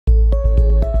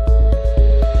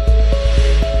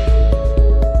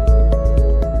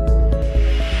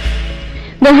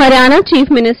The Haryana Chief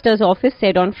Minister's office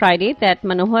said on Friday that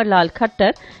Manohar Lal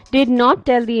Khattar did not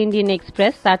tell the Indian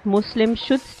Express that Muslims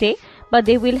should stay, but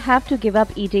they will have to give up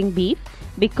eating beef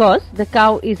because the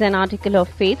cow is an article of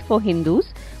faith for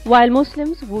Hindus, while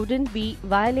Muslims wouldn't be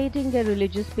violating their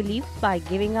religious beliefs by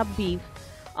giving up beef.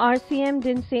 Our CM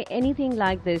didn't say anything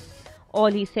like this.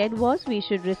 All he said was we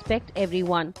should respect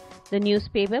everyone. The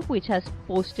newspaper which has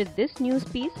posted this news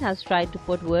piece has tried to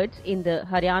put words in the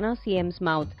Haryana CM's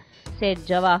mouth, said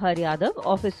Jawahar Yadav,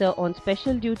 officer on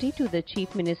special duty to the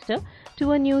Chief Minister,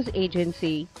 to a news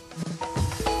agency.